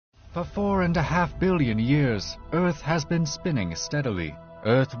For 4.5 billion years, Earth has been spinning steadily.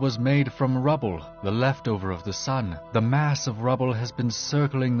 Earth was made from rubble, the leftover of the sun. The mass of rubble has been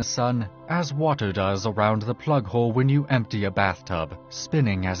circling the sun, as water does around the plug hole when you empty a bathtub,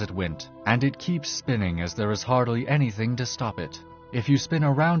 spinning as it went. And it keeps spinning as there is hardly anything to stop it. If you spin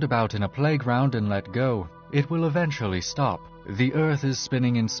a roundabout in a playground and let go, it will eventually stop. The Earth is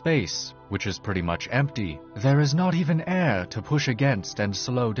spinning in space, which is pretty much empty. There is not even air to push against and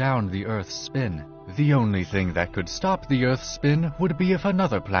slow down the Earth's spin. The only thing that could stop the Earth's spin would be if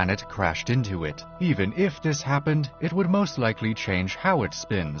another planet crashed into it. Even if this happened, it would most likely change how it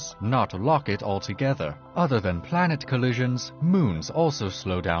spins, not lock it altogether. Other than planet collisions, moons also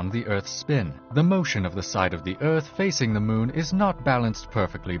slow down the Earth's spin. The motion of the side of the Earth facing the moon is not balanced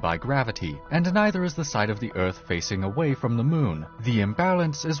perfectly by gravity, and neither is the side of the Earth facing away from the moon. The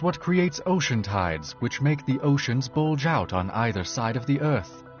imbalance is what creates ocean tides, which make the oceans bulge out on either side of the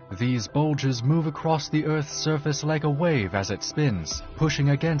Earth. These bulges move across the Earth's surface like a wave as it spins,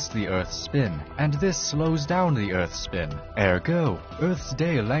 pushing against the Earth's spin, and this slows down the Earth's spin. Ergo, Earth's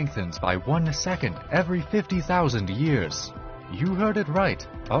day lengthens by 1 second every 50,000 years. You heard it right.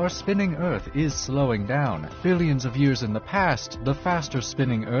 Our spinning Earth is slowing down. Billions of years in the past, the faster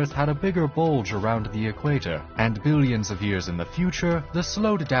spinning Earth had a bigger bulge around the equator, and billions of years in the future, the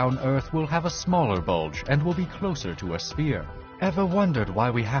slowed down Earth will have a smaller bulge and will be closer to a sphere. Ever wondered why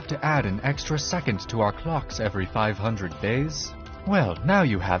we have to add an extra second to our clocks every 500 days? Well, now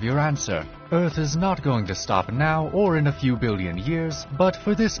you have your answer. Earth is not going to stop now or in a few billion years, but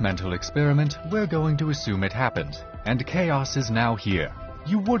for this mental experiment, we're going to assume it happened. And chaos is now here.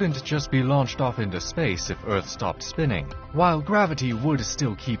 You wouldn't just be launched off into space if Earth stopped spinning. While gravity would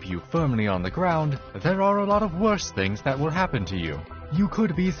still keep you firmly on the ground, there are a lot of worse things that will happen to you. You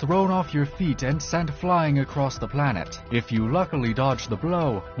could be thrown off your feet and sent flying across the planet. If you luckily dodge the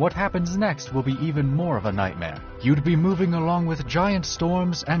blow, what happens next will be even more of a nightmare. You'd be moving along with giant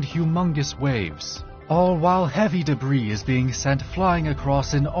storms and humongous waves, all while heavy debris is being sent flying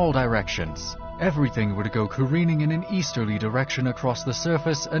across in all directions. Everything would go careening in an easterly direction across the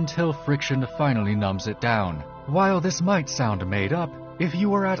surface until friction finally numbs it down. While this might sound made up, if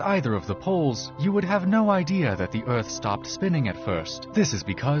you were at either of the poles, you would have no idea that the Earth stopped spinning at first. This is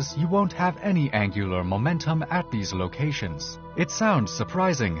because you won't have any angular momentum at these locations. It sounds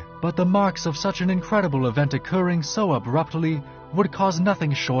surprising, but the marks of such an incredible event occurring so abruptly would cause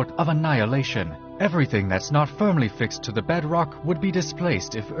nothing short of annihilation. Everything that's not firmly fixed to the bedrock would be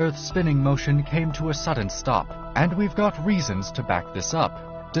displaced if Earth's spinning motion came to a sudden stop, and we've got reasons to back this up.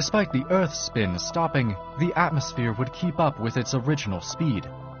 Despite the Earth's spin stopping, the atmosphere would keep up with its original speed,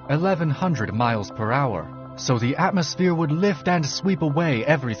 1,100 miles per hour. So the atmosphere would lift and sweep away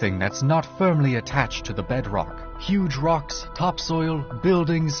everything that's not firmly attached to the bedrock. Huge rocks, topsoil,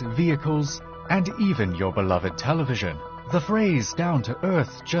 buildings, vehicles, and even your beloved television. The phrase "down to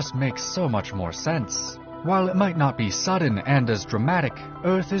Earth" just makes so much more sense. While it might not be sudden and as dramatic,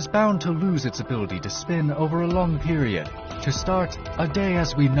 Earth is bound to lose its ability to spin over a long period. To start, a day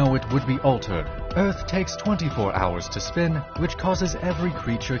as we know it would be altered. Earth takes 24 hours to spin, which causes every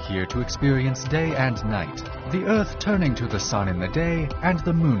creature here to experience day and night. The Earth turning to the sun in the day and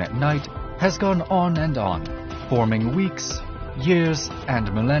the moon at night has gone on, forming weeks, years,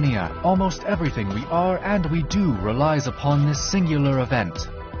 and millennia. Almost everything we are and we do relies upon this singular event.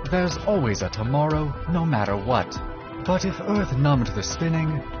 There's always a tomorrow, no matter what. But if Earth numbed the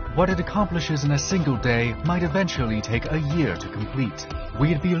spinning, what it accomplishes in a single day might eventually take a year to complete.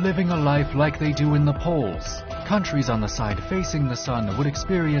 We'd be living a life like they do in the poles. Countries on the side facing the sun would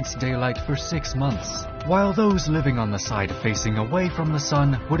experience daylight for 6 months, while those living on the side facing away from the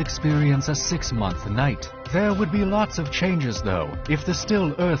sun would experience a 6-month night. There would be lots of changes though. If the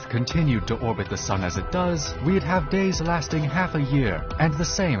still Earth continued to orbit the sun as it does, we'd have days lasting half a year, and the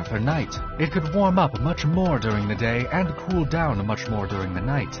same for night. It could warm up much more during the day and cool down much more during the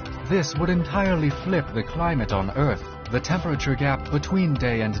night. This would entirely flip the climate on Earth. The temperature gap between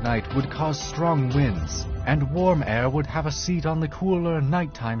day and night would cause strong winds, and warm air would have a seat on the cooler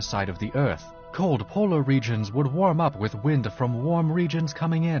nighttime side of the Earth. Cold polar regions would warm up with wind from warm regions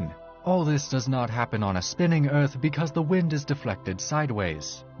coming in. All this does not happen on a spinning Earth because the wind is deflected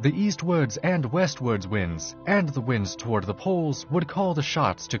sideways. The eastwards and westwards winds, and the winds toward the poles, would call the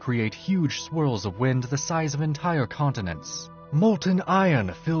shots to create huge swirls of wind the size of entire continents. Molten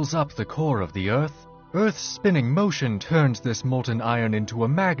iron fills up the core of the Earth. Earth's spinning motion turns this molten iron into a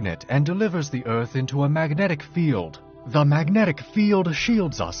magnet and delivers the Earth into a magnetic field. The magnetic field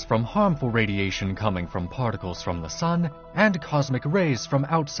shields us from harmful radiation coming from particles from the sun and cosmic rays from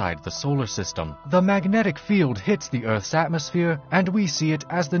outside the solar system. The magnetic field hits the Earth's atmosphere, and we see it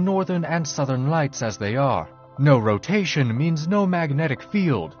as the northern and southern lights as they are. No rotation means no magnetic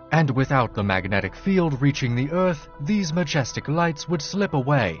field, and without the magnetic field reaching the Earth, these majestic lights would slip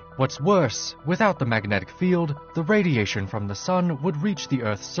away. What's worse, without the magnetic field, the radiation from the sun would reach the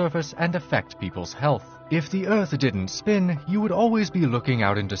Earth's surface and affect people's health. If the Earth didn't spin, you would always be looking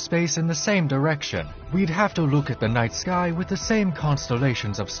out into space in the same direction. We'd have to look at the night sky with the same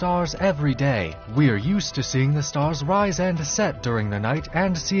constellations of stars every day. We're used to seeing the stars rise and set during the night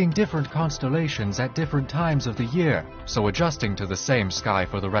and seeing different constellations at different times of the year, so adjusting to the same sky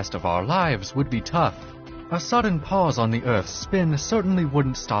for the rest of our lives would be tough. A sudden pause on the Earth's spin certainly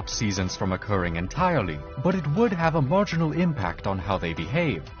wouldn't stop seasons from occurring entirely, but it would have a marginal impact on how they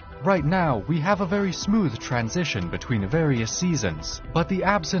behave. Right now, we have a very smooth transition between various seasons, but the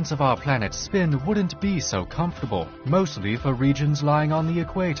absence of our planet's spin wouldn't be so comfortable, mostly for regions lying on the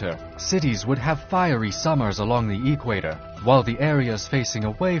equator. Cities would have fiery summers along the equator, while the areas facing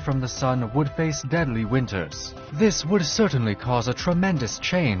away from the sun would face deadly winters. This would certainly cause a tremendous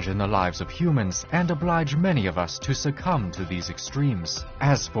change in the lives of humans and oblige many of us to succumb to these extremes.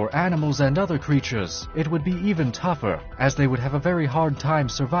 As for animals and other creatures, it would be even tougher, as they would have a very hard time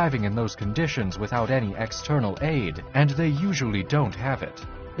surviving in those conditions without any external aid, and they usually don't have it.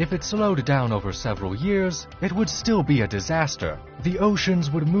 If it slowed down over several years, it would still be a disaster. The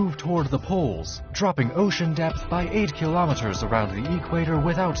oceans would move toward the poles, dropping ocean depth by 8 kilometers around the equator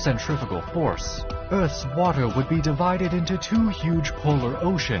without centrifugal force. Earth's water would be divided into two huge polar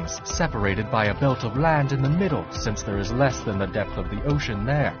oceans, separated by a belt of land in the middle, since there is less than the depth of the ocean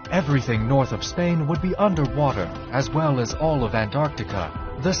there. Everything north of Spain would be underwater, as well as all of Antarctica.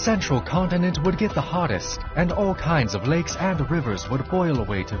 The central continent would get the hottest, and all kinds of lakes and rivers would boil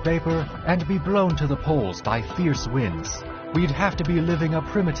away to vapor and be blown to the poles by fierce winds. We'd have to be living a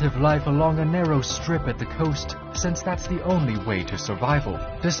primitive life along a narrow strip at the coast, since that's the only way to survival.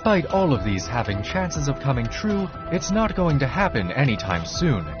 Despite all of these having chances of coming true, it's not going to happen anytime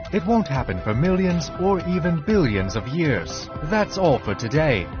soon. It won't happen for millions or even billions of years. That's all for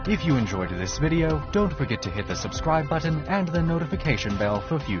today. If you enjoyed this video, don't forget to hit the subscribe button and the notification bell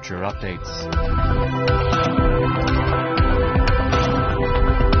for future updates.